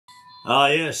Ah,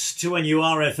 yes,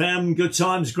 2NURfm, good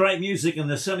times, great music, and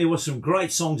there certainly was some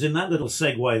great songs in that little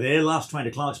segue there. Last Train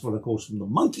to Clarksville, of course, from the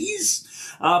Monkees.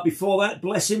 Before that,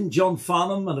 bless him, John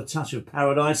Farnham and A Touch of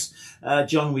Paradise.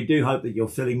 John, we do hope that you're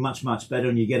feeling much, much better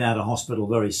and you get out of hospital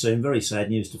very soon. Very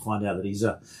sad news to find out that he's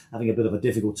having a bit of a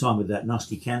difficult time with that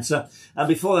nasty cancer. And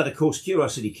before that, of course,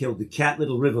 Curiosity Killed the Cat,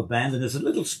 Little River Band, and there's a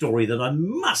little story that I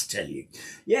must tell you.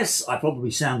 Yes, I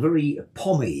probably sound very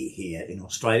pommy here in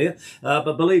Australia,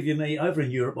 but believe you me, over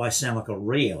in Europe, I sound like a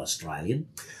real Australian.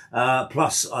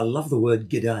 Plus, I love the word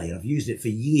g'day. I've used it for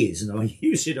years and I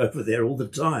use it over there all the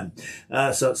time.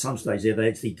 So at some stage there, they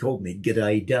actually called me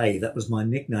G'day Dave. That was my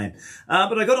nickname.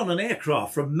 But I got on an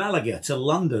aircraft from Malaga to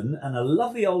London and a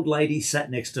lovely old lady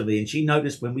sat next to me and she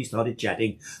noticed when we started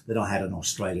chatting that I had an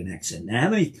Australian accent. Now, how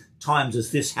many times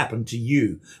has this happened to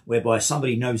you whereby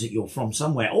somebody knows that you're from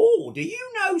somewhere? Oh, do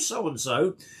you know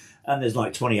so-and-so? And there's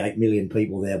like 28 million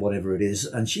people there, whatever it is.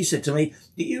 And she said to me,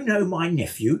 do you know my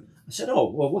nephew? I said,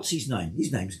 oh, well, what's his name?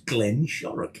 His name's Glen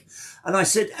Shorrock. And I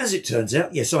said, as it turns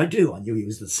out, yes, I do. I knew he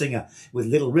was the singer with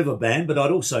Little River Band, but I'd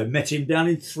also met him down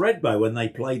in Thredbo when they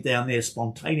played down there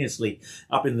spontaneously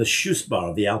up in the Schuss Bar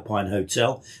of the Alpine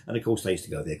Hotel. And of course, they used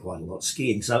to go there quite a lot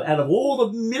skiing. So out of all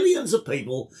the millions of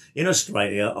people in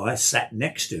Australia, I sat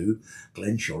next to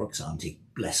Glen Shorrock's auntie.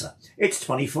 Bless her. It's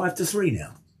 25 to 3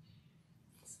 now.